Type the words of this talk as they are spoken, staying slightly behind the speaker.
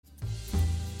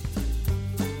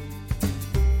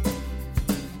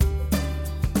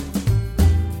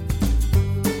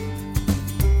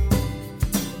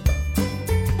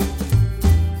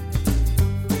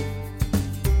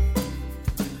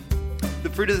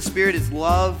of the Spirit is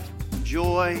love,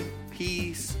 joy,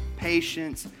 peace,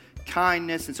 patience,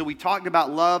 kindness. And so we talked about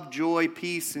love, joy,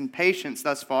 peace, and patience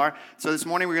thus far. So this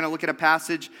morning we're going to look at a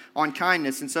passage on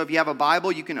kindness. And so if you have a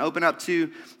Bible, you can open up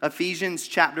to Ephesians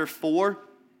chapter 4.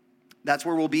 That's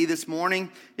where we'll be this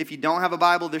morning. If you don't have a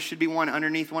Bible, there should be one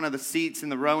underneath one of the seats in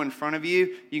the row in front of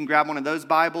you. You can grab one of those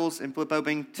Bibles and flip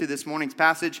open to this morning's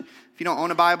passage. If you don't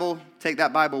own a Bible, take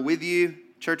that Bible with you.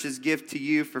 Church's gift to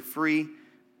you for free.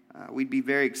 We'd be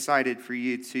very excited for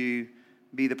you to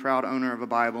be the proud owner of a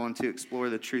Bible and to explore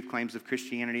the truth claims of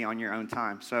Christianity on your own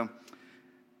time. So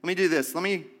let me do this. Let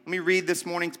me read this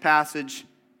morning's passage.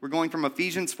 We're going from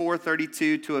Ephesians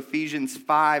 4:32 to Ephesians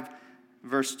 5,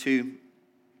 verse 2.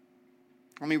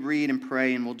 Let me read and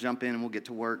pray, and we'll jump in and we'll get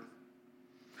to work.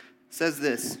 It says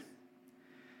this: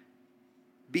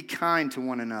 "Be kind to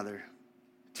one another,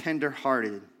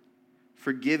 tender-hearted,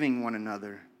 forgiving one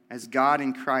another, as God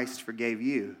in Christ forgave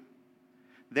you.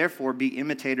 Therefore, be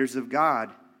imitators of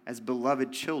God as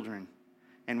beloved children,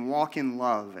 and walk in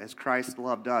love as Christ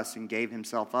loved us and gave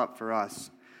himself up for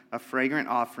us, a fragrant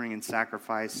offering and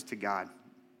sacrifice to God."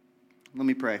 Let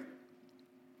me pray.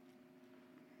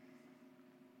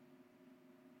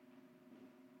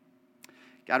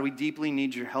 God, we deeply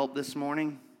need your help this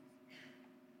morning.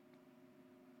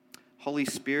 Holy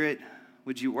Spirit,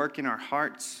 would you work in our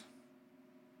hearts,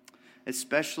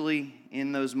 especially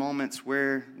in those moments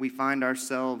where we find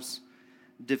ourselves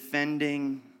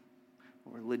defending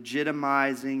or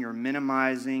legitimizing or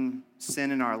minimizing sin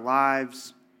in our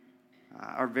lives,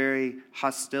 our very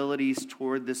hostilities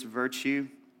toward this virtue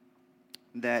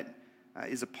that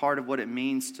is a part of what it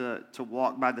means to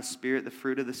walk by the Spirit, the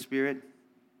fruit of the Spirit.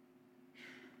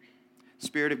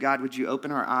 Spirit of God, would you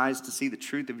open our eyes to see the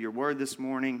truth of your word this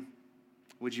morning?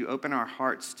 Would you open our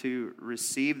hearts to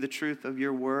receive the truth of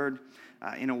your word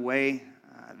in a way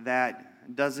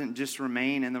that doesn't just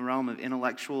remain in the realm of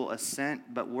intellectual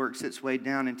assent, but works its way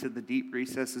down into the deep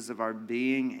recesses of our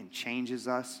being and changes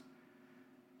us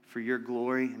for your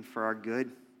glory and for our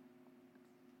good?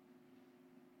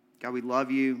 God, we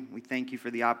love you. We thank you for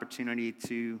the opportunity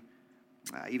to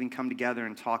even come together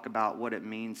and talk about what it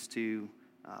means to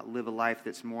live a life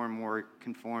that's more and more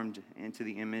conformed into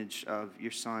the image of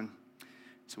your Son.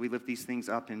 So we lift these things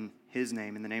up in his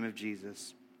name, in the name of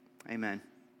Jesus. Amen.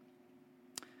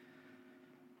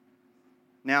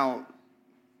 Now,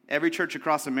 every church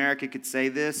across America could say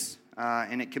this,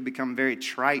 and it could become very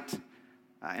trite.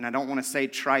 And I don't want to say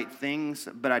trite things,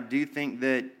 but I do think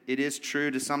that it is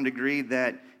true to some degree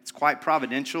that it's quite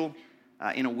providential.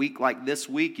 In a week like this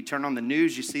week, you turn on the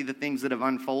news, you see the things that have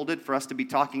unfolded for us to be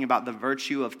talking about the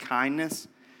virtue of kindness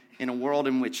in a world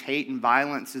in which hate and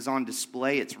violence is on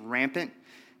display. It's rampant.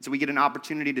 So we get an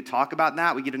opportunity to talk about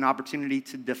that. We get an opportunity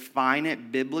to define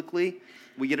it biblically.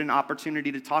 We get an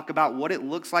opportunity to talk about what it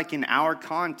looks like in our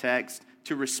context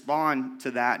to respond to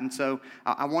that. And so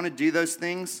I want to do those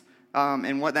things.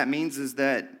 And what that means is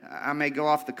that I may go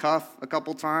off the cuff a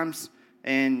couple times,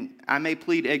 and I may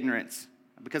plead ignorance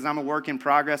because I'm a work in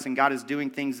progress and God is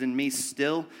doing things in me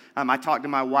still. I talked to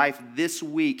my wife this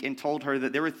week and told her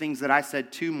that there were things that I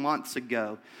said 2 months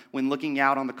ago when looking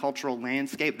out on the cultural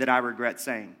landscape that I regret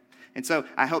saying. And so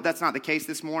I hope that's not the case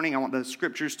this morning. I want the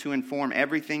scriptures to inform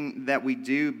everything that we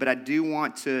do, but I do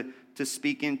want to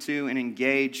speak into and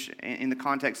engage in the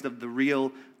context of the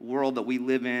real world that we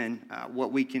live in,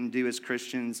 what we can do as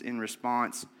Christians in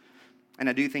response. And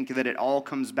I do think that it all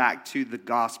comes back to the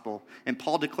gospel. And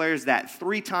Paul declares that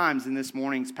 3 times in this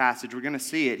morning's passage. We're going to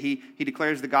see it. He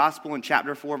declares the gospel in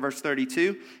chapter 4, verse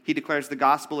 32. He declares the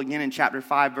gospel again in chapter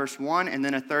 5, verse 1. And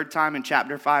then a third time in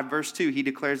chapter 5, verse 2, he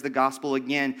declares the gospel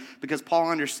again. Because Paul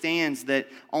understands that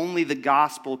only the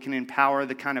gospel can empower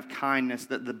the kind of kindness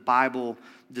that the Bible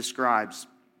describes.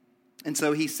 And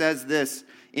so he says this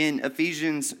in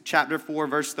Ephesians chapter 4,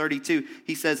 verse 32.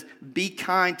 He says, "Be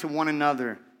kind to one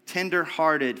another,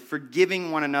 tender-hearted,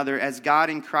 forgiving one another as God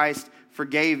in Christ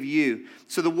forgave you."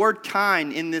 So the word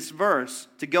kind in this verse,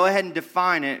 to go ahead and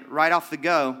define it right off the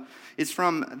go, is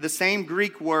from the same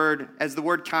Greek word as the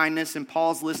word kindness in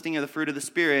Paul's listing of the fruit of the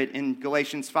Spirit in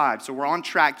Galatians 5. So we're on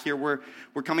track here. We're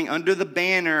coming under the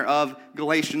banner of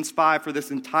Galatians 5 for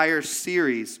this entire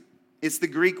series. It's the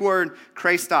Greek word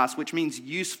Christos, which means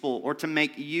useful or to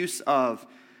make use of.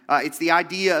 It's the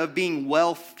idea of being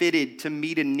well-fitted to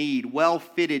meet a need,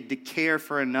 well-fitted to care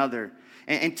for another,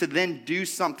 and to then do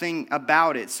something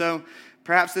about it. So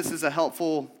perhaps this is a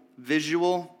helpful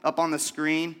visual up on the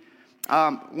screen.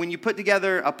 When you put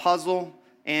together a puzzle,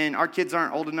 and our kids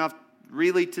aren't old enough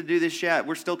really to do this yet.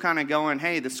 We're still kind of going,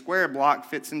 hey, the square block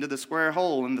fits into the square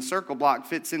hole and the circle block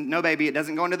fits in. No, baby, it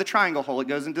doesn't go into the triangle hole. It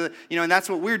goes into the, and that's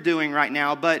what we're doing right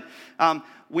now. But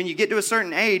when you get to a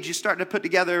certain age, you start to put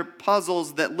together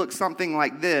puzzles that look something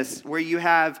like this, where you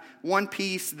have one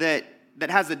piece that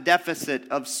has a deficit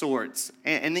of sorts.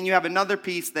 And then you have another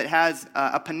piece that has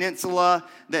a peninsula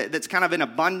that's kind of in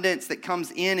abundance that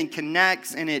comes in and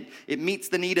connects, and it meets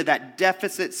the need of that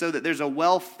deficit so that there's a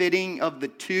well-fitting of the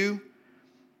two.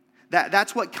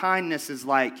 That's what kindness is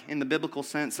like in the biblical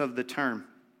sense of the term.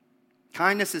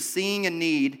 Kindness is seeing a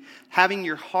need, having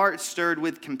your heart stirred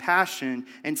with compassion,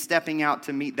 and stepping out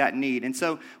to meet that need. And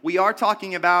so we are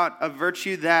talking about a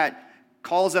virtue that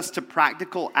calls us to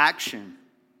practical action.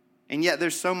 And yet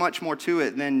there's so much more to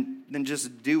it than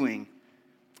just doing.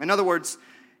 In other words,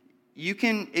 you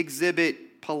can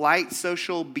exhibit polite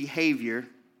social behavior.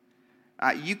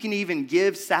 You can even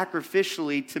give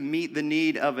sacrificially to meet the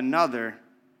need of another.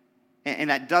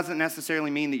 And that doesn't necessarily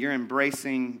mean that you're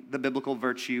embracing the biblical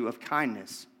virtue of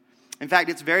kindness. In fact,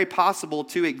 it's very possible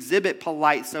to exhibit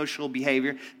polite social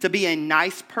behavior, to be a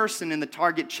nice person in the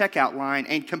Target checkout line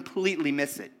and completely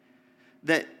miss it.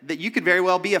 That you could very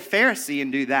well be a Pharisee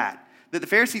and do that. That the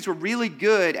Pharisees were really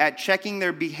good at checking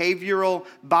their behavioral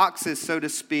boxes, so to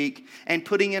speak, and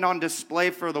putting it on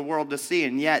display for the world to see,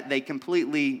 and yet they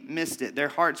completely missed it. Their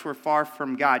hearts were far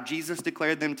from God. Jesus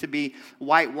declared them to be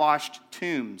whitewashed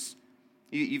tombs.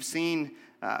 You've seen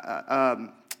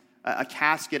a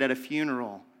casket at a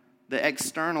funeral. The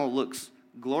external looks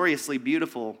gloriously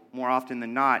beautiful more often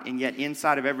than not, and yet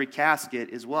inside of every casket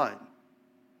is what?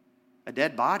 A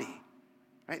dead body.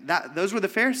 Right? Those were the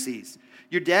Pharisees.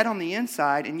 You're dead on the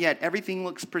inside, and yet everything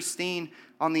looks pristine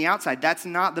on the outside. That's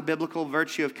not the biblical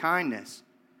virtue of kindness.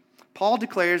 Paul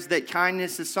declares that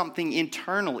kindness is something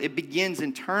internal. It begins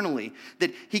internally.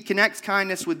 That he connects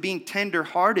kindness with being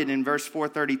tender-hearted in verse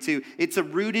 432. It's a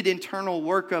rooted internal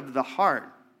work of the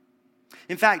heart.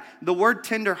 In fact, the word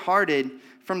tender-hearted,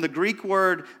 from the Greek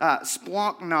word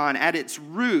splanknon, at its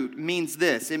root means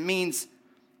this. It means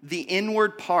the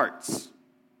inward parts,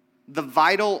 the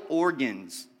vital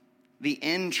organs, the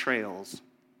entrails.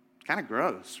 Kind of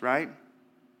gross, right?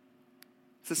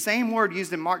 It's the same word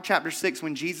used in Mark chapter 6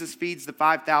 when Jesus feeds the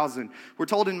 5,000. We're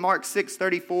told in Mark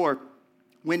 6:34,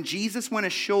 when Jesus went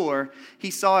ashore,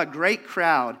 he saw a great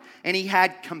crowd, and he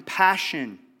had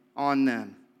compassion on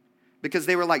them because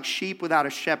they were like sheep without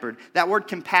a shepherd. That word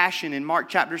compassion in Mark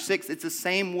chapter 6, it's the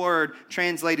same word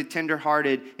translated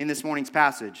tender-hearted in this morning's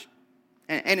passage.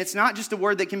 And it's not just a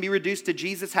word that can be reduced to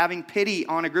Jesus having pity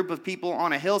on a group of people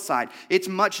on a hillside. It's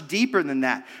much deeper than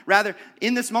that. Rather,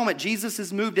 in this moment, Jesus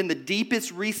is moved in the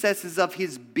deepest recesses of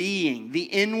his being, the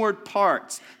inward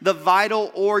parts, the vital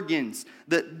organs,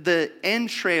 the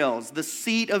entrails, the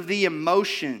seat of the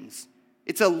emotions.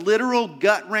 It's a literal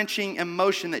gut-wrenching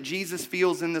emotion that Jesus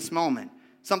feels in this moment.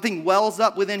 Something wells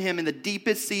up within him in the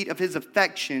deepest seat of his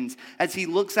affections as he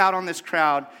looks out on this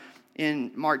crowd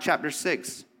in Mark chapter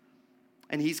 6.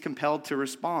 And he's compelled to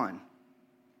respond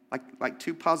like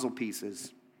two puzzle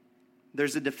pieces.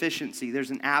 There's a deficiency.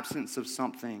 There's an absence of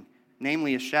something,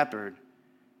 namely a shepherd.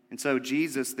 And so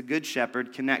Jesus, the good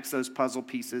shepherd, connects those puzzle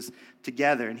pieces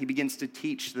together. And he begins to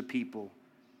teach the people.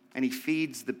 And he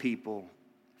feeds the people.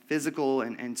 Physical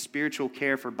and spiritual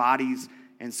care for bodies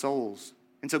and souls.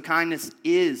 And so kindness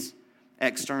is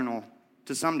external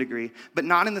to some degree. But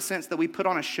not in the sense that we put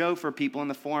on a show for people in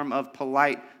the form of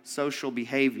polite social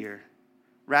behavior.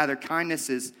 Rather, kindness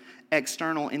is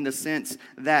external in the sense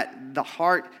that the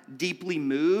heart, deeply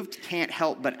moved, can't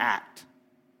help but act.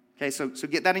 Okay, so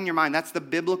get that in your mind. That's the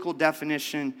biblical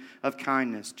definition of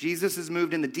kindness. Jesus is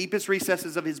moved in the deepest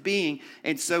recesses of his being,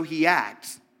 and so he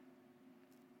acts.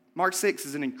 Mark 6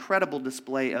 is an incredible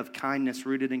display of kindness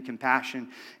rooted in compassion.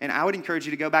 And I would encourage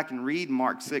you to go back and read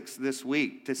Mark 6 this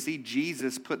week to see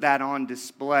Jesus put that on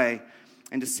display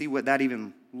and to see what that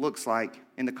even looks like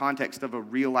in the context of a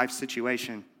real-life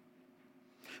situation.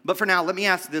 But for now, let me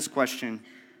ask this question,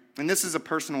 and this is a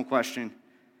personal question.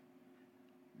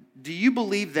 Do you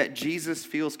believe that Jesus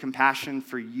feels compassion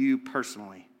for you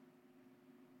personally?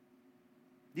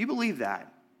 Do you believe that?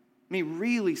 I mean,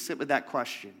 really sit with that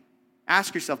question.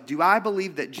 Ask yourself, do I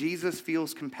believe that Jesus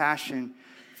feels compassion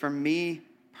for me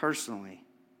personally?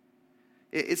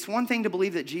 It's one thing to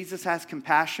believe that Jesus has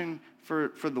compassion for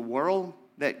the world,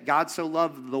 that God so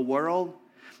loved the world.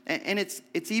 And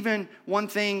it's even one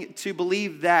thing to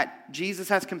believe that Jesus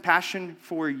has compassion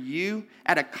for you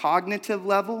at a cognitive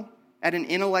level, at an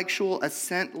intellectual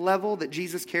assent level, that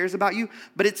Jesus cares about you.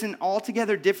 But it's an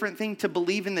altogether different thing to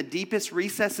believe in the deepest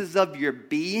recesses of your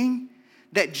being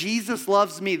that Jesus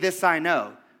loves me, this I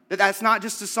know, That's not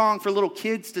just a song for little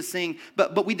kids to sing,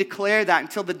 but we declare that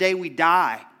until the day we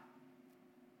die.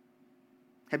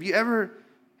 Have you ever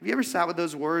sat with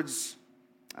those words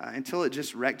until it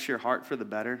just wrecked your heart for the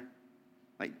better?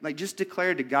 Like just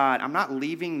declare to God, I'm not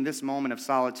leaving this moment of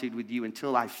solitude with you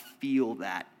until I feel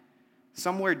that.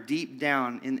 Somewhere deep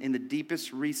down in the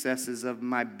deepest recesses of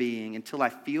my being, until I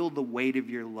feel the weight of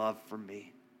your love for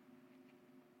me.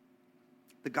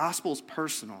 The gospel is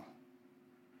personal.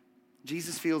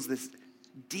 Jesus feels this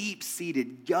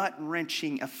deep-seated,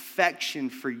 gut-wrenching affection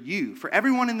for you, for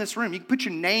everyone in this room. You can put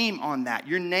your name on that.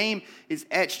 Your name is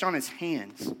etched on his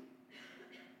hands.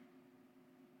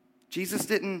 Jesus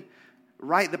didn't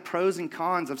write the pros and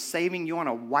cons of saving you on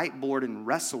a whiteboard and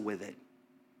wrestle with it.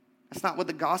 That's not what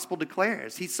the gospel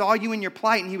declares. He saw you in your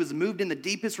plight, and he was moved in the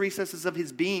deepest recesses of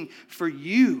his being for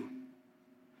you.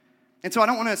 And so I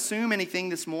don't want to assume anything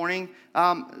this morning.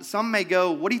 Some may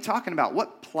go, what are you talking about?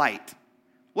 What plight?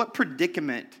 What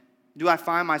predicament do I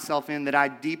find myself in that I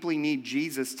deeply need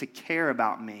Jesus to care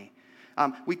about me?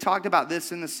 We talked about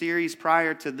this in the series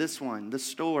prior to this one, the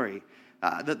story,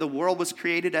 that the world was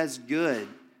created as good,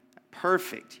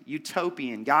 perfect,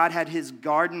 utopian. God had his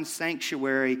garden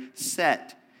sanctuary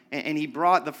set, and he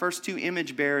brought the first two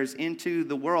image bearers into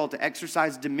the world to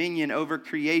exercise dominion over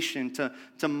creation,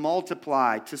 to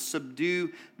multiply, to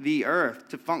subdue the earth,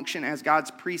 to function as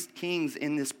God's priest kings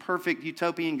in this perfect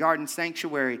utopian garden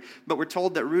sanctuary. But we're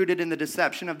told that rooted in the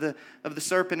deception of the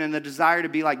serpent and the desire to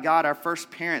be like God, our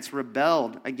first parents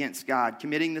rebelled against God,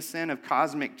 committing the sin of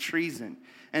cosmic treason.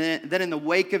 And then in the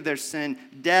wake of their sin,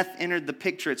 death entered the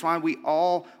picture. It's why we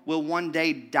all will one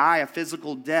day die a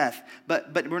physical death.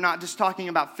 But we're not just talking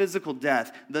about physical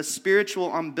death. The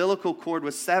spiritual umbilical cord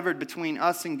was severed between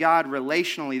us and God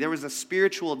relationally. There was a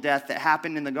spiritual death that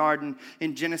happened in the garden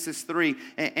in Genesis 3.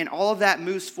 And all of that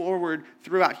moves forward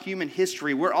throughout human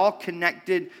history. We're all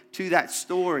connected to that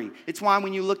story. It's why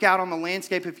when you look out on the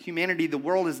landscape of humanity, the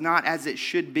world is not as it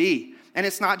should be. And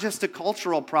it's not just a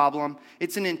cultural problem,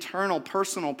 it's an internal,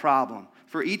 personal problem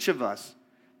for each of us.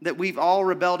 That we've all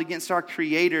rebelled against our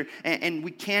Creator, and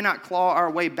we cannot claw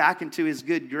our way back into his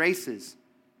good graces.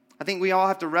 I think we all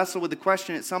have to wrestle with the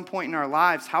question at some point in our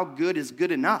lives, how good is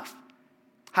good enough?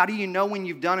 How do you know when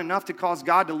you've done enough to cause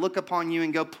God to look upon you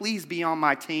and go, please be on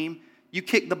my team? You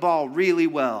kick the ball really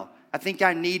well. I think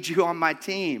I need you on my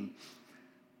team.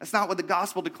 That's not what the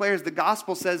gospel declares. The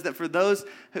gospel says that for those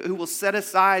who will set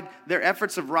aside their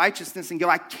efforts of righteousness and go,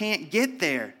 I can't get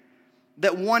there,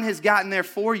 that one has gotten there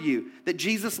for you, that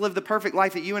Jesus lived the perfect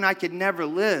life that you and I could never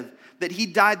live, that he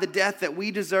died the death that we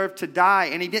deserve to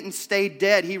die, and he didn't stay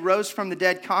dead. He rose from the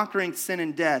dead, conquering sin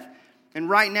and death. And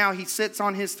right now he sits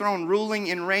on his throne,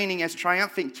 ruling and reigning as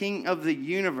triumphant king of the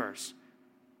universe.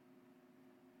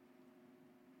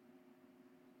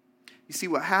 You see,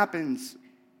 what happens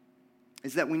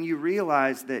is that when you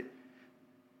realize that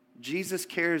Jesus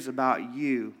cares about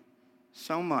you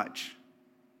so much,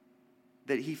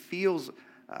 that he feels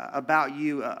about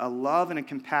you a love and a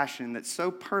compassion that's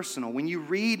so personal. When you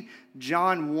read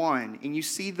John 1 and you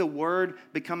see the word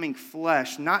becoming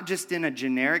flesh, not just in a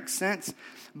generic sense,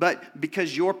 but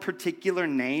because your particular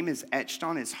name is etched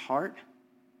on his heart,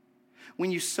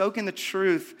 when you soak in the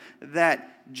truth that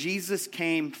Jesus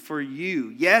came for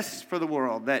you, yes, for the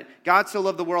world, that God so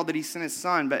loved the world that he sent his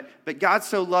son, but God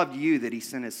so loved you that he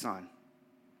sent his son.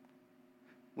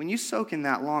 When you soak in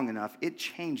that long enough, it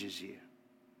changes you.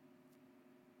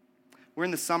 We're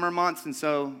in the summer months, and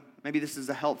so maybe this is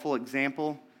a helpful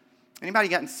example. Anybody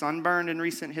gotten sunburned in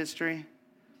recent history?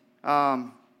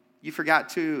 You forgot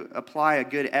to apply a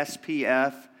good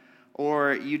SPF,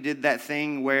 or you did that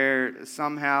thing where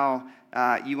somehow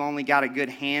you only got a good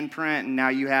handprint, and now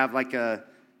you have like a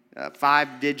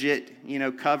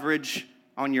 5-digit, coverage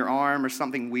on your arm or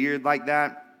something weird like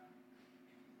that.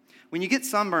 When you get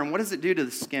sunburned, what does it do to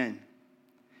the skin?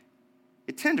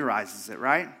 It tenderizes it,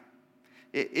 right?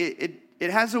 It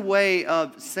has a way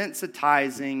of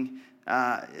sensitizing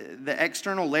the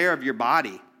external layer of your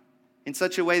body in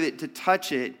such a way that to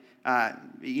touch it,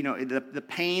 the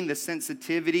pain, the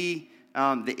sensitivity,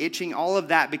 the itching, all of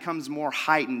that becomes more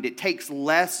heightened. It takes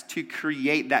less to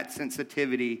create that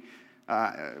sensitivity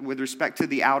with respect to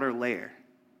the outer layer.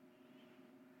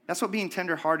 That's what being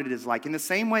tenderhearted is like. In the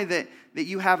same way that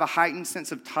you have a heightened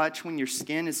sense of touch when your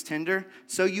skin is tender,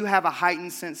 so you have a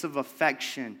heightened sense of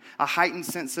affection, a heightened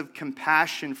sense of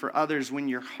compassion for others when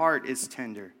your heart is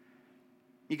tender.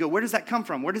 You go, where does that come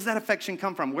from? Where does that affection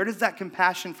come from? Where does that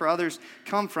compassion for others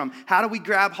come from? How do we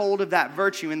grab hold of that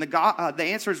virtue? And the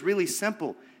answer is really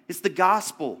simple. It's the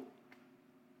gospel.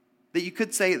 That you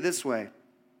could say it this way.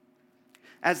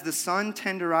 As the sun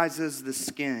tenderizes the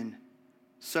skin,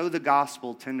 so the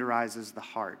gospel tenderizes the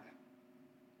heart.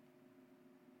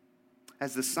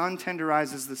 As the sun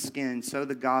tenderizes the skin, so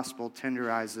the gospel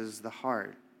tenderizes the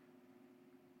heart.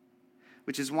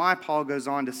 Which is why Paul goes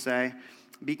on to say,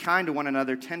 be kind to one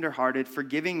another, tenderhearted,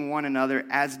 forgiving one another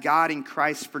as God in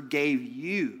Christ forgave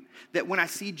you. That when I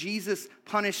see Jesus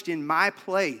punished in my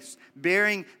place,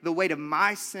 bearing the weight of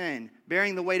my sin,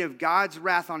 bearing the weight of God's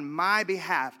wrath on my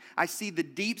behalf, I see the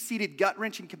deep-seated,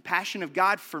 gut-wrenching compassion of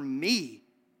God for me,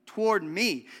 toward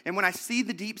me. And when I see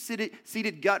the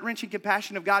deep-seated, gut-wrenching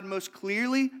compassion of God most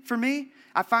clearly for me,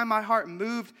 I find my heart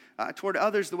moved toward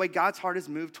others the way God's heart is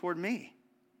moved toward me.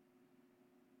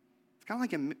 It's kind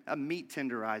of like a meat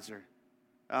tenderizer.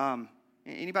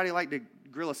 Anybody like to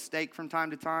grill a steak from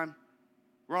time to time?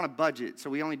 We're on a budget, so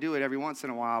we only do it every once in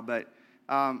a while. But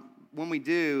when we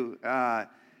do,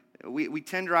 we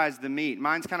tenderize the meat.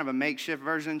 Mine's kind of a makeshift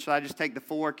version, so I just take the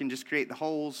fork and just create the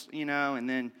holes, and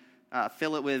then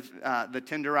fill it with the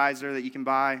tenderizer that you can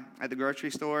buy at the grocery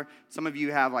store. Some of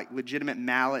you have like legitimate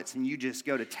mallets, and you just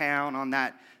go to town on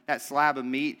that slab of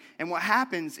meat. And what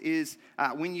happens is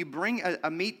when you bring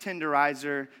a meat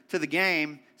tenderizer to the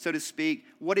game, so to speak,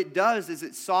 what it does is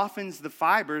it softens the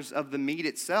fibers of the meat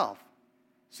itself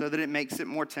so that it makes it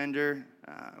more tender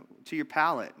to your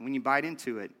palate when you bite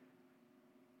into it.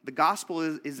 The gospel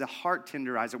is a heart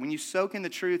tenderizer. When you soak in the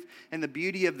truth and the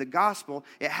beauty of the gospel,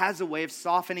 it has a way of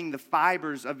softening the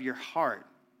fibers of your heart.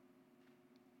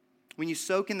 When you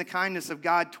soak in the kindness of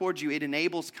God towards you, it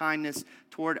enables kindness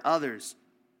toward others.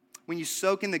 When you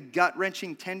soak in the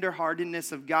gut-wrenching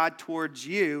tenderheartedness of God towards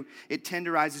you, it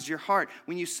tenderizes your heart.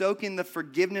 When you soak in the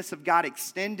forgiveness of God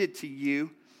extended to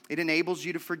you, it enables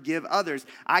you to forgive others.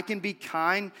 I can be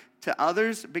kind to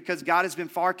others because God has been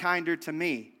far kinder to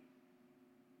me.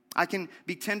 I can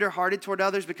be tenderhearted toward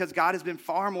others because God has been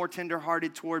far more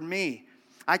tenderhearted toward me.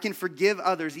 I can forgive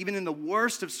others even in the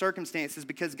worst of circumstances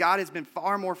because God has been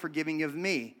far more forgiving of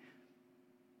me.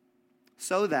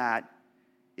 So that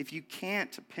if you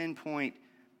can't pinpoint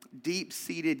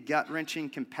deep-seated, gut-wrenching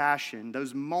compassion,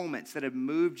 those moments that have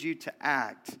moved you to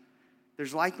act,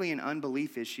 there's likely an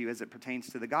unbelief issue as it pertains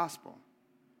to the gospel.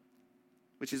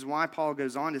 Which is why Paul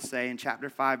goes on to say in chapter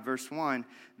 5, verse 1,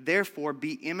 therefore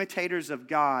be imitators of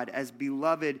God as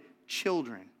beloved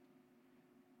children.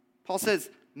 Paul says,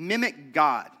 mimic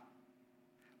God.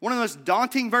 One of the most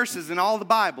daunting verses in all the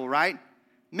Bible, right?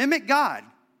 Mimic God.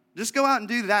 Just go out and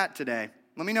do that today.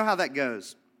 Let me know how that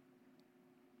goes.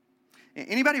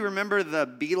 Anybody remember the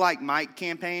Be Like Mike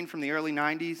campaign from the early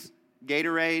 90s?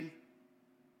 Gatorade?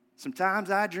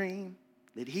 Sometimes I dream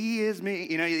that he is me.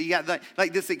 You got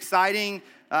like this exciting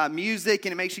music,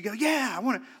 and it makes you go, yeah, I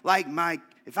want to like Mike.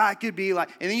 If I could be like,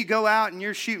 and then you go out and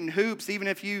you're shooting hoops, even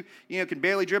if you can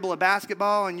barely dribble a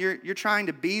basketball, and you're trying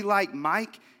to be like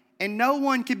Mike, and no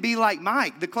one could be like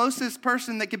Mike. The closest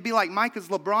person that could be like Mike is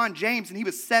LeBron James, and he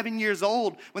was 7 years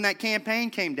old when that campaign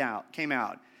came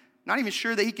out. Not even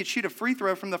sure that he could shoot a free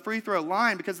throw from the free throw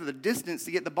line because of the distance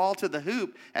to get the ball to the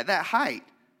hoop at that height.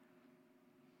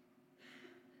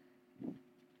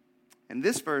 And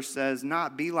this verse says,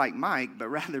 not be like Mike, but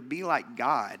rather be like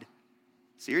God.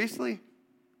 Seriously?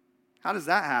 How does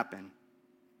that happen?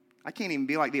 I can't even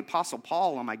be like the Apostle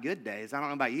Paul on my good days. I don't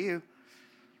know about you.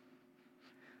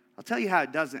 I'll tell you how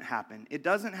it doesn't happen. It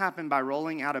doesn't happen by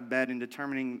rolling out of bed and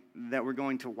determining that we're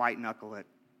going to white knuckle it.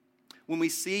 When we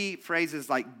see phrases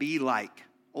like be like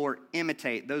or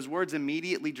imitate, those words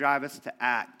immediately drive us to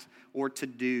act or to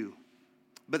do.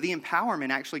 But the empowerment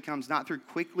actually comes not through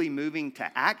quickly moving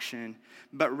to action,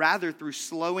 but rather through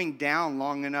slowing down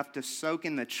long enough to soak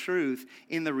in the truth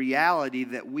in the reality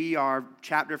that we are,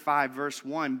 chapter 5, verse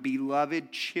 1,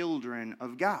 beloved children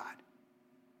of God.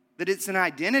 That it's an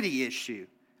identity issue.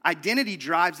 Identity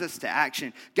drives us to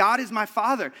action. God is my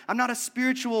Father. I'm not a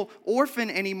spiritual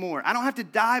orphan anymore. I don't have to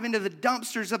dive into the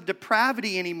dumpsters of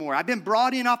depravity anymore. I've been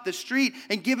brought in off the street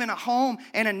and given a home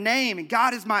and a name. And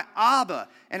God is my Abba,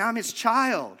 and I'm His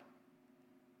child.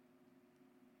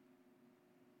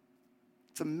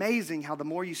 It's amazing how the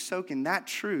more you soak in that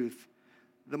truth,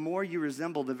 the more you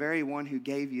resemble the very one who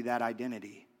gave you that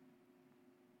identity.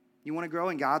 You want to grow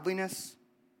in godliness?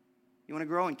 You want to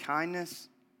grow in kindness?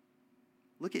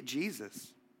 Look at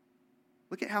Jesus.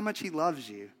 Look at how much He loves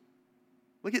you.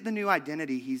 Look at the new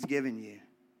identity He's given you.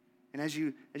 And as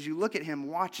you look at Him,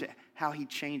 watch it, how He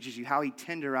changes you, how He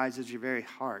tenderizes your very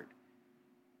heart.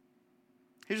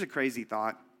 Here's a crazy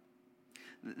thought.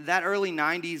 That early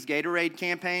 90s Gatorade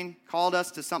campaign called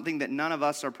us to something that none of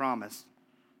us are promised.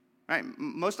 Right?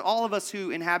 Most all of us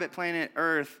who inhabit planet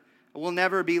Earth will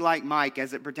never be like Mike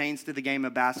as it pertains to the game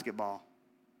of basketball.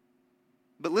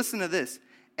 But listen to this.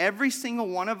 every single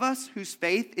one of us whose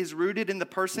faith is rooted in the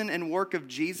person and work of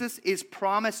Jesus is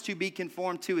promised to be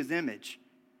conformed to his image.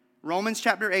 Romans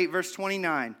chapter 8, verse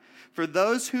 29. For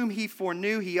those whom he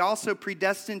foreknew, he also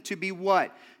predestined to be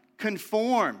what?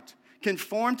 Conformed.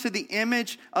 Conformed to the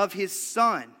image of his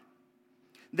Son.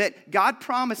 That God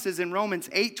promises in Romans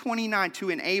 8:29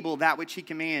 to enable that which he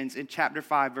commands in chapter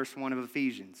 5, verse 1 of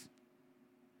Ephesians.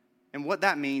 And what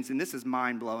that means, and this is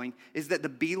mind-blowing, is that the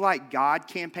Be Like God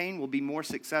campaign will be more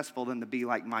successful than the Be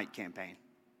Like Mike campaign.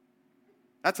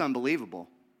 That's unbelievable.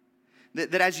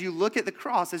 That as you look at the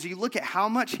cross, as you look at how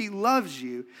much he loves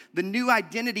you, the new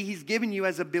identity he's given you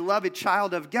as a beloved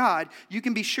child of God, you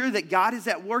can be sure that God is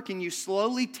at work in you,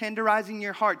 slowly tenderizing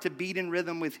your heart to beat in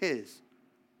rhythm with his.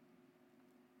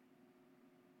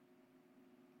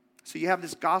 So you have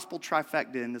this gospel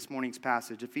trifecta in this morning's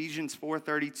passage, Ephesians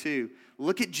 4:32.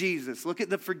 Look at Jesus. Look at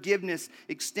the forgiveness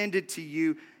extended to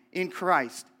you in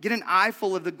Christ. Get an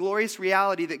eyeful of the glorious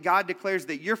reality that God declares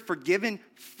that you're forgiven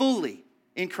fully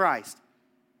in Christ.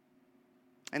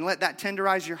 And let that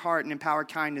tenderize your heart and empower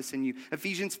kindness in you.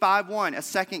 Ephesians 5:1, a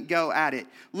second go at it.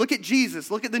 Look at Jesus.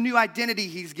 Look at the new identity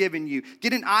he's given you.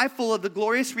 Get an eyeful of the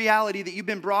glorious reality that you've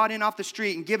been brought in off the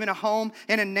street and given a home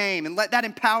and a name. And let that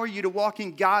empower you to walk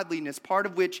in godliness, part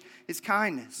of which is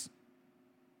kindness.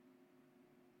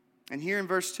 And here in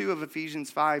verse 2 of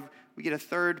Ephesians 5, we get a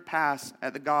third pass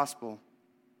at the gospel.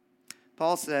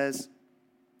 Paul says,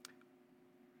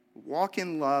 walk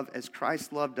in love as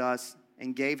Christ loved us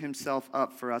and gave himself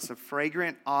up for us, a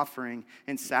fragrant offering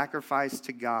and sacrifice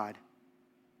to God.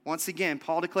 Once again,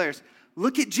 Paul declares,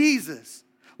 look at Jesus.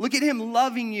 Look at him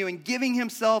loving you and giving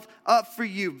himself up for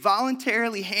you,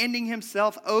 voluntarily handing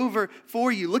himself over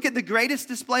for you. Look at the greatest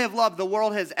display of love the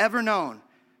world has ever known.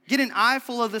 Get an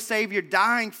eyeful of the Savior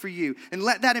dying for you, and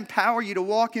let that empower you to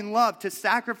walk in love, to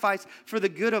sacrifice for the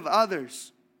good of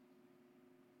others.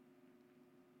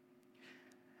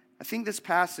 I think this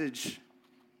passage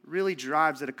really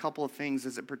drives at a couple of things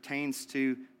as it pertains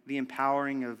to the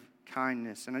empowering of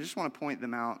kindness. And I just want to point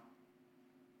them out.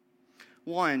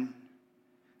 One,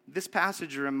 this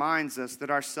passage reminds us that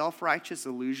our self-righteous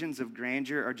illusions of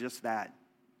grandeur are just that.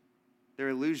 They're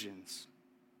illusions.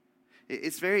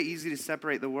 It's very easy to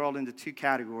separate the world into two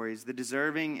categories, the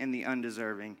deserving and the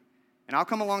undeserving. And I'll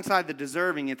come alongside the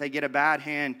deserving if they get a bad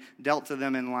hand dealt to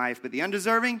them in life. But the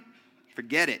undeserving,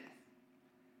 forget it.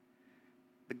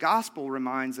 The gospel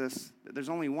reminds us that there's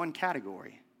only one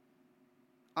category,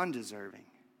 undeserving.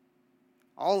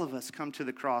 All of us come to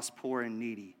the cross poor and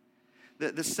needy.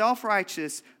 The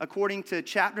self-righteous, according to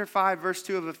chapter 5, verse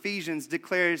 2 of Ephesians,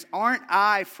 declares, aren't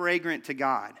I fragrant to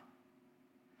God?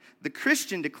 The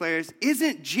Christian declares,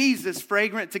 isn't Jesus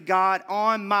fragrant to God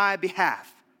on my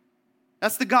behalf?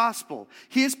 That's the gospel.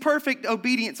 His perfect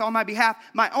obedience on my behalf,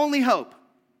 my only hope.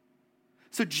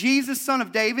 So Jesus, son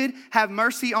of David, have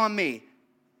mercy on me.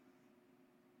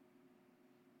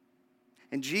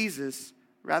 And Jesus,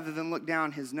 rather than look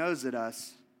down his nose at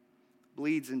us,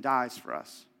 bleeds and dies for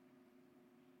us.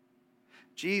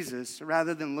 Jesus,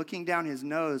 rather than looking down his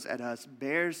nose at us,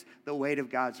 bears the weight of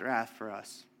God's wrath for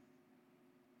us.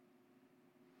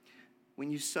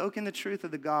 When you soak in the truth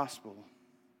of the gospel,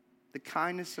 the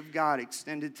kindness of God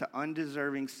extended to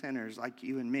undeserving sinners like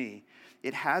you and me,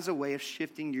 it has a way of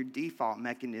shifting your default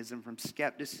mechanism from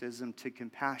skepticism to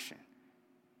compassion.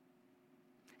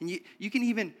 And you can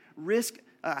even risk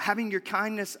having your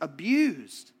kindness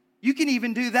abused. You can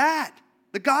even do that.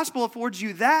 The gospel affords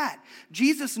you that.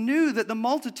 Jesus knew that the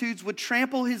multitudes would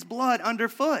trample his blood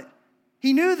underfoot.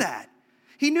 He knew that.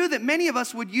 He knew that many of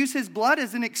us would use his blood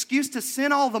as an excuse to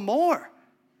sin all the more.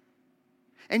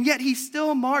 And yet he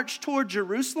still marched toward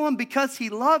Jerusalem because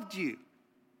he loved you.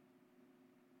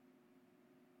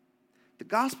 The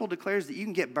gospel declares that you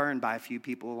can get burned by a few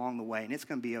people along the way, and it's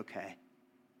going to be okay.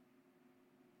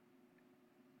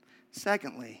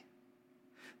 Secondly,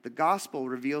 the gospel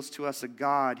reveals to us a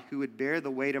God who would bear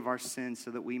the weight of our sins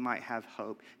so that we might have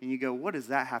hope. And you go, what does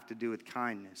that have to do with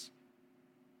kindness?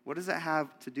 What does that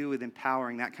have to do with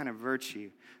empowering that kind of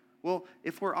virtue? Well,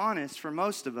 if we're honest, for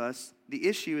most of us, the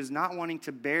issue is not wanting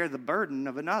to bear the burden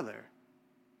of another,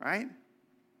 right?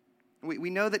 We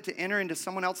know that to enter into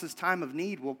someone else's time of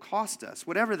need will cost us,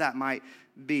 whatever that might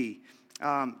be.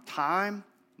 Time,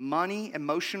 money,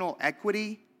 emotional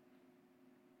equity.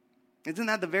 Isn't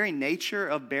that the very nature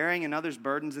of bearing another's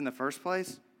burdens in the first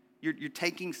place? You're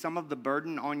taking some of the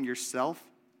burden on yourself.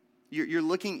 You're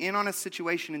looking in on a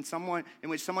situation in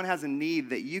which someone has a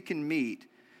need that you can meet.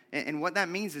 And what that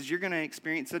means is you're going to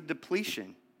experience a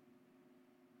depletion.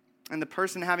 And the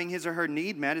person having his or her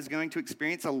need met is going to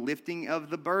experience a lifting of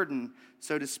the burden,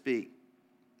 so to speak.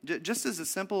 Just as a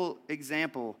simple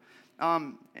example,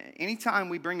 anytime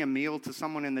we bring a meal to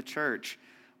someone in the church,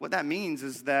 what that means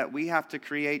is that we have to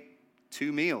create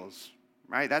 2 meals,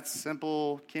 right? That's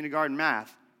simple kindergarten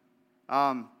math. We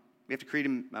have to create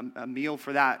a meal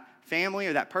for that family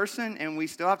or that person, and we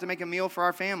still have to make a meal for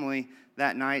our family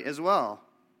that night as well.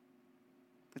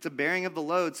 It's a bearing of the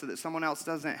load so that someone else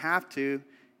doesn't have to,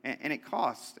 and it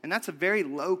costs. And that's a very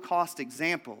low-cost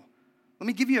example. Let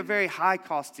me give you a very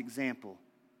high-cost example.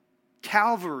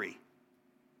 Calvary.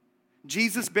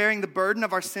 Jesus bearing the burden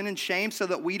of our sin and shame so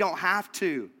that we don't have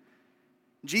to.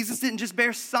 Jesus didn't just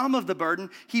bear some of the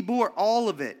burden, he bore all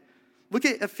of it. Look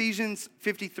at Ephesians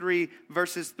 53,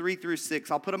 verses 3 through 6.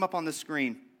 I'll put them up on the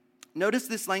screen. Notice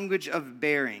this language of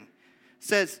bearing. It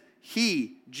says,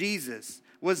 he, Jesus,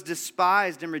 was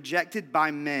despised and rejected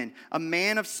by men, a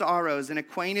man of sorrows and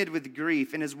acquainted with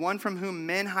grief, and as one from whom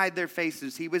men hide their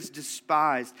faces, he was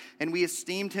despised, and we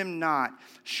esteemed him not.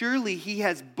 Surely he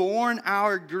has borne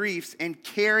our griefs and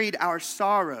carried our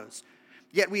sorrows.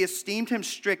 Yet we esteemed him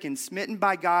stricken, smitten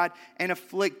by God, and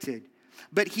afflicted.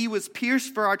 But he was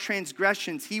pierced for our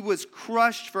transgressions. He was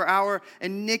crushed for our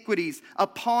iniquities.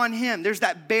 Upon him, there's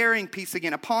that bearing piece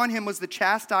again. Upon him was the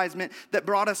chastisement that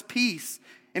brought us peace.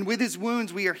 And with his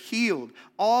wounds we are healed.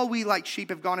 All we like sheep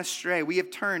have gone astray. We have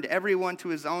turned everyone to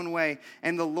his own way.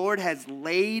 And the Lord has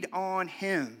laid on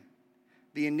him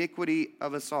the iniquity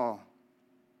of us all.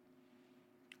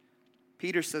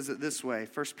 Peter says it this way,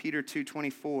 1 Peter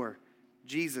 2:24.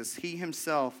 Jesus, he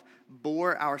himself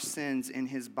bore our sins in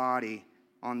his body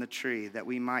on the tree, that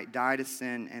we might die to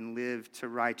sin and live to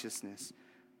righteousness.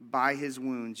 By his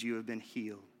wounds you have been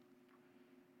healed.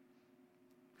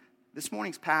 This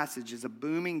morning's passage is a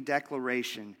booming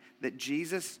declaration that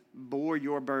Jesus bore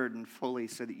your burden fully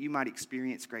so that you might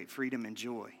experience great freedom and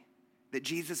joy. That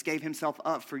Jesus gave himself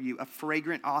up for you, a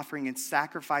fragrant offering and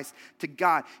sacrifice to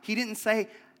God. He didn't say,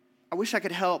 I wish I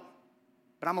could help,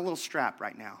 but I'm a little strapped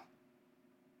right now.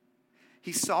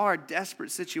 He saw our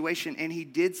desperate situation and he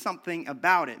did something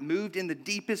about it, moved in the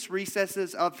deepest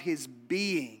recesses of his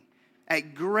being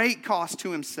at great cost to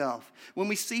himself. When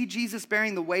we see Jesus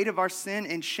bearing the weight of our sin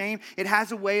and shame, it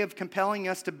has a way of compelling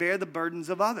us to bear the burdens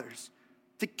of others,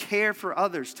 to care for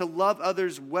others, to love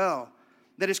others well.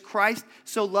 That as Christ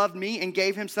so loved me and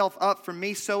gave himself up for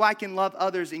me, so I can love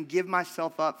others and give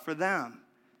myself up for them.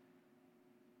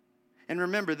 And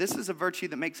remember, this is a virtue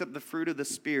that makes up the fruit of the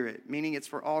Spirit, meaning it's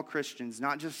for all Christians,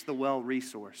 not just the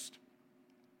well-resourced.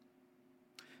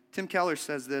 Tim Keller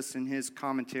says this in his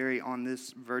commentary on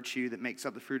this virtue that makes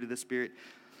up the fruit of the Spirit.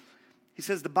 He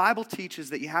says, the Bible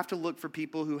teaches that you have to look for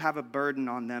people who have a burden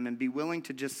on them and be willing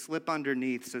to just slip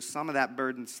underneath so some of that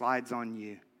burden slides on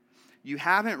you. You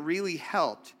haven't really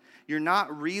helped. You're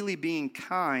not really being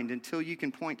kind until you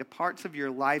can point to parts of your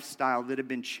lifestyle that have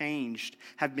been changed,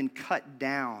 have been cut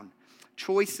down.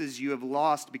 Choices you have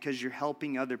lost because you're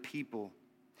helping other people.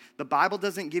 The Bible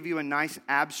doesn't give you a nice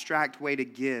abstract way to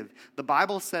give. The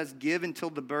Bible says give until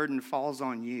the burden falls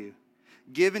on you.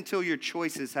 Give until your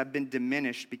choices have been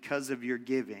diminished because of your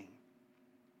giving.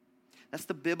 That's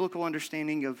the biblical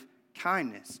understanding of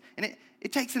kindness. And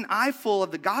it takes an eyeful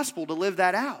of the gospel to live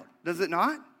that out, does it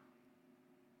not?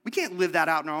 We can't live that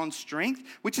out in our own strength,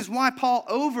 which is why Paul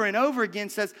over and over again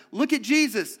says, look at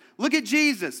Jesus, look at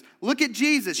Jesus, look at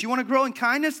Jesus. You want to grow in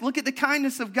kindness? Look at the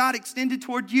kindness of God extended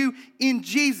toward you in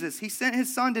Jesus. He sent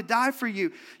his son to die for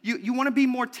you. You want to be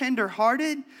more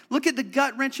tender-hearted? Look at the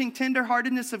gut-wrenching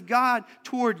tender-heartedness of God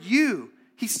toward you.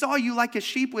 He saw you like a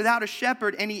sheep without a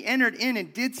shepherd, and he entered in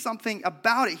and did something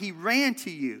about it. He ran to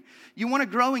you. You want to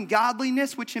grow in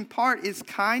godliness, which in part is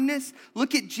kindness?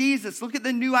 Look at Jesus. Look at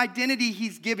the new identity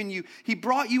he's given you. He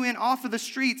brought you in off of the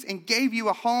streets and gave you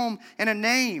a home and a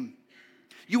name.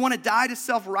 You want to die to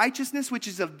self-righteousness, which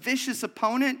is a vicious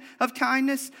opponent of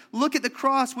kindness? Look at the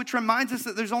cross, which reminds us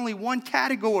that there's only one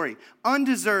category,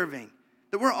 undeserving,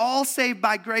 that we're all saved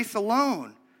by grace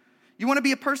alone. You want to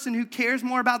be a person who cares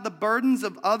more about the burdens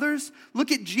of others?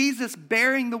 Look at Jesus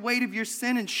bearing the weight of your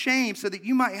sin and shame so that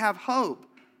you might have hope.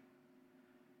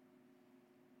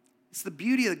 It's the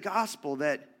beauty of the gospel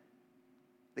that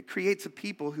creates a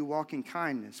people who walk in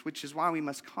kindness, which is why we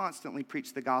must constantly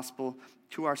preach the gospel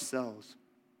to ourselves.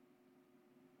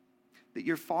 That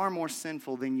you're far more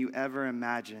sinful than you ever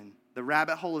imagined. The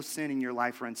rabbit hole of sin in your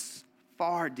life runs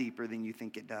far deeper than you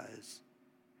think it does.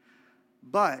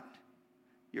 But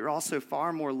you're also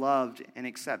far more loved and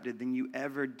accepted than you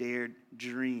ever dared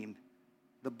dream.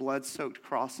 The blood-soaked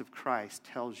cross of Christ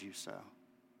tells you so.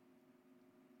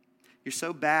 You're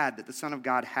so bad that the Son of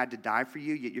God had to die for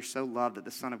you, yet you're so loved that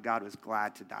the Son of God was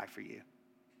glad to die for you.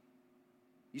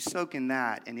 You soak in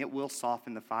that, and it will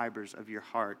soften the fibers of your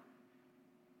heart.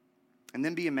 And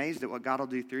then be amazed at what God will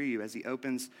do through you as he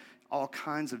opens all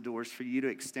kinds of doors for you to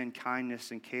extend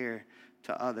kindness and care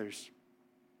to others.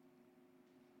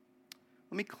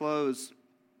 Let me close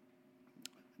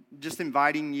just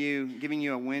inviting you, giving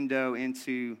you a window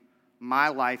into my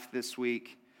life this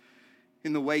week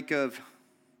in the wake of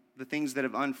the things that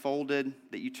have unfolded,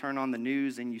 that you turn on the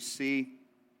news and you see.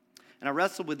 And I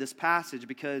wrestled with this passage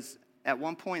because at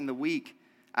one point in the week,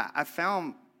 I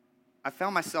found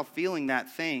myself feeling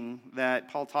that thing that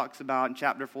Paul talks about in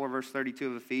chapter 4, verse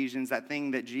 32 of Ephesians, that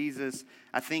thing that Jesus,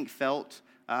 I think, felt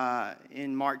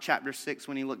in Mark chapter 6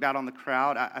 when he looked out on the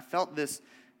crowd. I felt this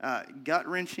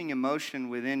gut-wrenching emotion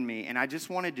within me, and I just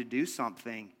wanted to do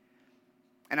something.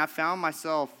 And I found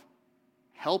myself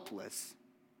helpless,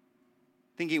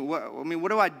 thinking, what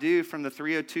do I do from the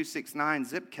 30269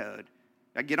 zip code?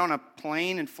 I get on a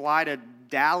plane and fly to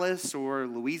Dallas or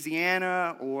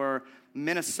Louisiana or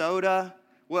Minnesota?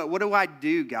 What do I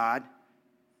do, God?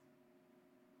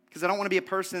 Because I don't want to be a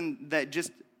person that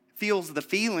just feels the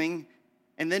feeling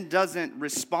and then doesn't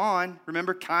respond.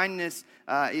 Remember, kindness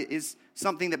is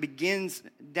something that begins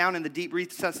down in the deep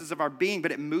recesses of our being,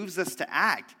 but it moves us to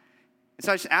act. And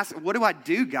so I just asked, what do I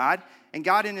do, God? And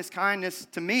God, in his kindness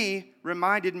to me,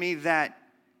 reminded me that,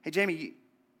 hey, Jamie,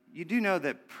 you do know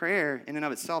that prayer in and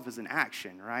of itself is an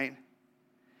action, right?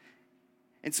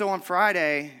 And so on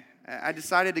Friday, I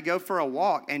decided to go for a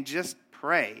walk and just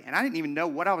pray. And I didn't even know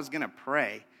what I was going to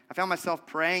pray. I found myself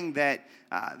praying that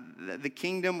the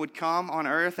kingdom would come on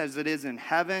earth as it is in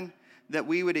heaven, that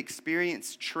we would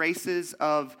experience traces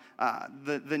of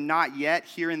the not yet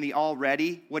here in the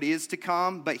already, what is to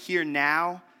come, but here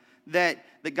now, that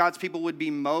God's people would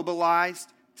be mobilized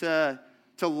to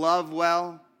love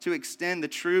well, to extend the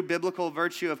true biblical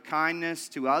virtue of kindness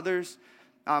to others,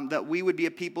 that we would be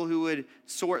a people who would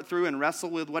sort through and wrestle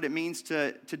with what it means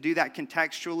to do that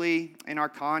contextually in our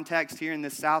context here in the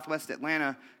Southwest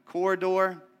Atlanta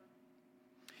corridor,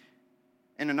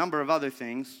 and a number of other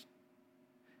things.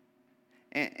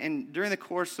 And during the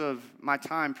course of my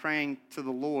time praying to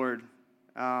the Lord,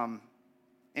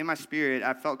 in my spirit,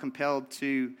 I felt compelled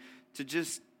to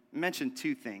just mention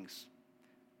two things.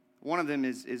 One of them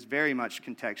is very much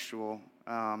contextual,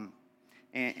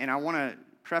 and I want to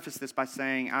preface this by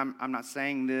saying I'm not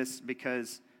saying this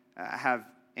because I have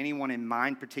anyone in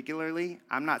mind particularly.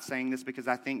 I'm not saying this because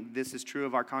I think this is true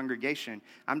of our congregation.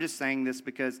 I'm just saying this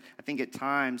because I think at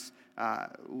times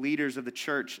leaders of the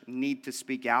church need to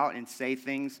speak out and say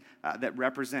things that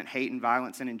represent hate and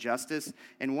violence and injustice.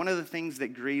 And one of the things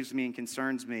that grieves me and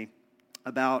concerns me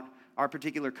about our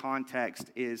particular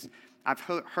context is I've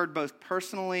heard both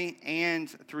personally and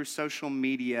through social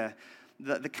media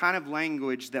the kind of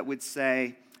language that would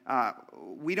say,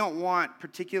 we don't want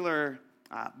particular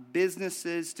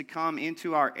businesses to come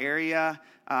into our area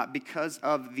because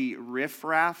of the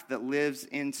riffraff that lives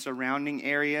in surrounding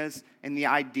areas and the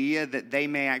idea that they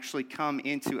may actually come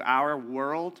into our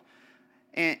world.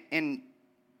 And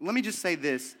let me just say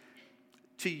this,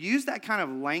 to use that kind of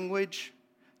language,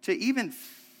 to even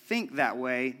think that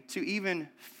way, to even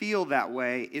feel that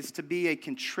way, is to be a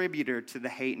contributor to the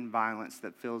hate and violence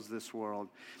that fills this world.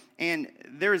 And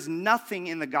there is nothing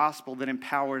in the gospel that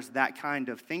empowers that kind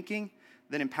of thinking,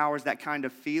 that empowers that kind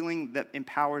of feeling, that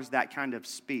empowers that kind of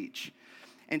speech.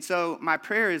 And so my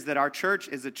prayer is that our church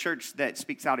is a church that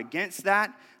speaks out against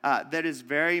that, that is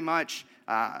very much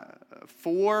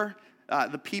for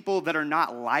the people that are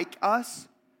not like us.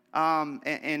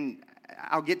 And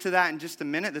I'll get to that in just a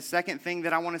minute, the second thing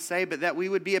that I want to say, but that we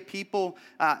would be a people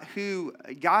who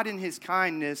God in his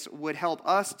kindness would help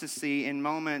us to see in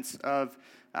moments of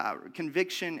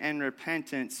conviction and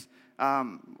repentance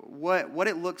what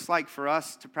it looks like for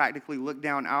us to practically look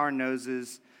down our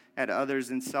noses at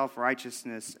others in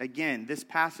self-righteousness. Again, this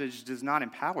passage does not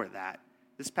empower that.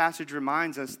 This passage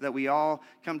reminds us that we all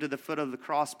come to the foot of the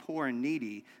cross poor and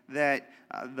needy, that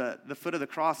the foot of the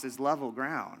cross is level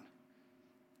ground.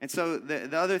 And so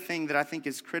the other thing that I think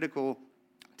is critical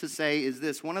to say is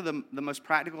this. One of the most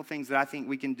practical things that I think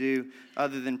we can do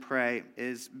other than pray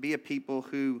is be a people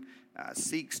who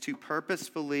seeks to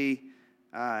purposefully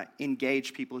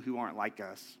engage people who aren't like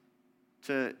us,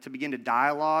 to begin to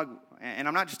dialogue. And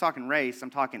I'm not just talking race, I'm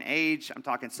talking age, I'm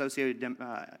talking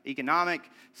socioeconomic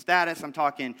status, I'm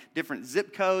talking different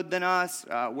zip code than us,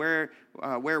 where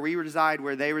we reside,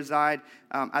 where they reside.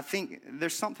 I think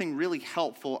there's something really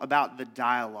helpful about the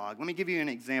dialogue. Let me give you an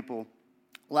example.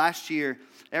 Last year,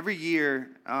 every year,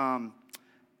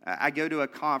 I go to a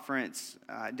conference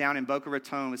down in Boca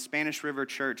Raton with Spanish River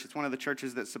Church. It's one of the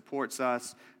churches that supports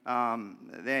us.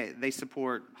 They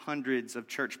support hundreds of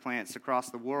church plants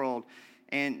across the world.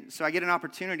 And so I get an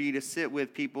opportunity to sit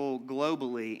with people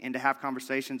globally and to have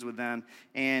conversations with them.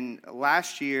 And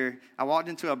last year, I walked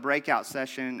into a breakout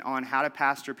session on how to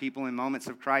pastor people in moments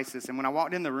of crisis. And when I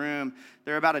walked in the room,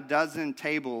 there were about a dozen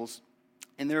tables,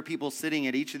 and there were people sitting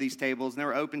at each of these tables, and there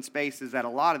were open spaces at a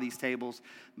lot of these tables.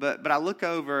 But I look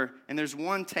over, and there's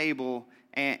one table,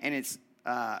 and it's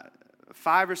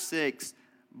 5 or 6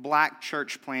 black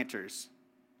church planters.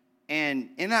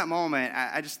 And in that moment,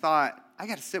 I just thought, I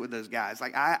got to sit with those guys.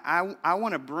 Like, I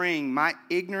want to bring my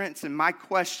ignorance and my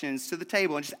questions to the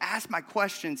table and just ask my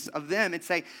questions of them and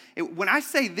say, when I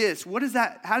say this, how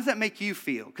does that make you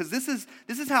feel? Because this is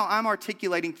how I'm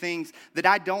articulating things that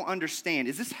I don't understand.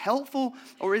 Is this helpful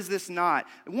or is this not?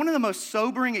 One of the most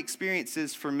sobering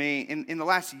experiences for me in the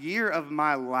last year of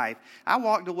my life, I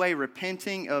walked away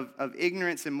repenting of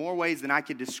ignorance in more ways than I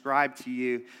could describe to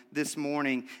you this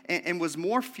morning, and was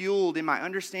more fueled in my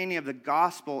understanding of the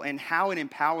gospel and how it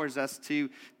empowers us to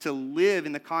live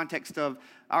in the context of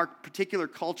our particular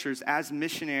cultures as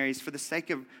missionaries for the sake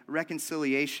of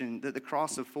reconciliation that the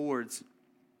cross affords.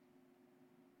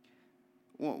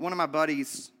 One of my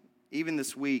buddies, even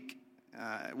this week,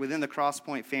 within the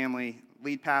Crosspoint family,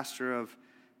 lead pastor of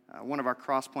one of our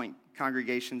Crosspoint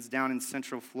congregations down in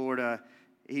Central Florida,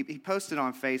 he posted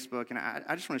on Facebook, and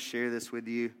I just want to share this with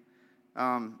you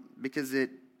because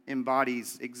it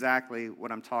embodies exactly what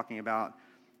I'm talking about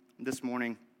this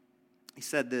morning. He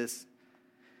said this.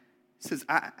 He says,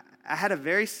 I had a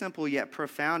very simple yet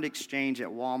profound exchange at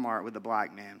Walmart with a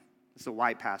black man. It's a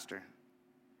white pastor.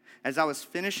 As I was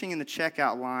finishing in the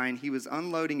checkout line, he was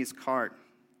unloading his cart.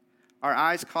 Our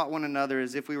eyes caught one another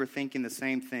as if we were thinking the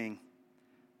same thing.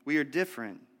 We are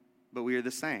different, but we are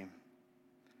the same.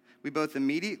 We both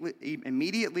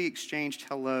immediately exchanged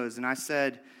hellos, and I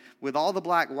said, with all the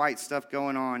black-white stuff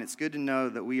going on, it's good to know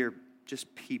that we are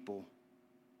just people.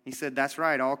 He said, that's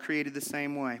right, all created the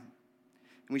same way.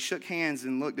 And we shook hands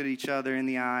and looked at each other in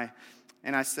the eye,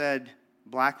 and I said,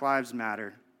 Black lives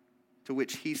matter, to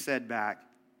which he said back,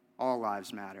 all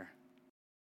lives matter.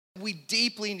 We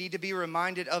deeply need to be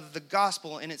reminded of the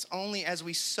gospel, and it's only as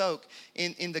we soak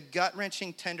in the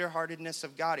gut-wrenching tenderheartedness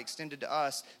of God extended to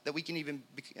us that we can even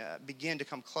begin to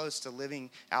come close to living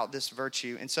out this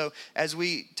virtue. And so as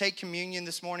we take communion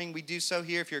this morning, we do so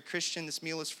here. If you're a Christian, this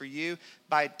meal is for you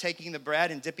by taking the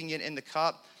bread and dipping it in the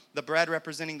cup, the bread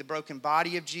representing the broken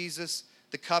body of Jesus,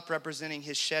 the cup representing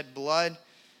his shed blood.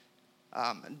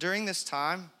 During this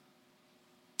time,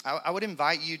 I would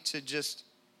invite you to just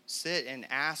sit and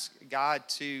ask God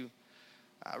to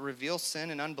reveal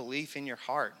sin and unbelief in your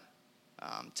heart,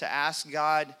 to ask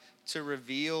God to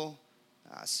reveal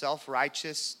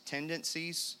self-righteous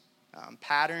tendencies,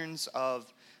 patterns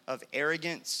of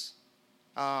arrogance,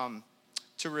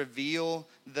 to reveal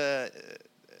the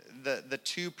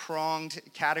two-pronged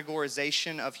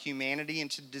categorization of humanity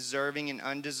into deserving and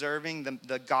undeserving,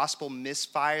 the gospel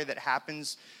misfire that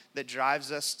happens that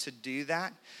drives us to do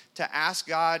that, to ask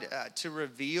God to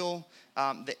reveal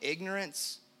the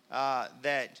ignorance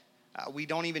that we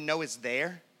don't even know is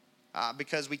there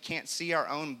because we can't see our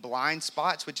own blind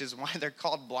spots, which is why they're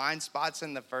called blind spots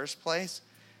in the first place.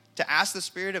 To ask the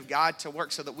Spirit of God to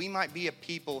work so that we might be a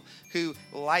people who,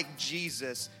 like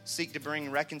Jesus, seek to bring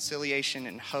reconciliation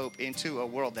and hope into a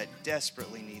world that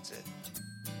desperately needs it.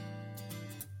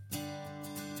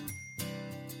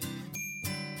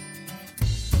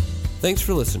 Thanks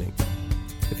for listening.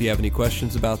 If you have any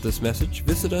questions about this message,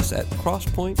 visit us at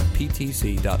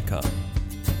crosspointptc.com.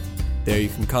 There you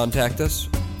can contact us,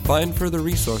 find further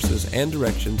resources and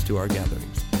directions to our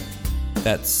gatherings.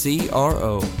 That's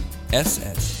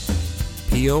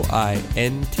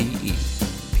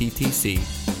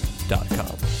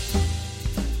CROSSPOINTEPTC.com.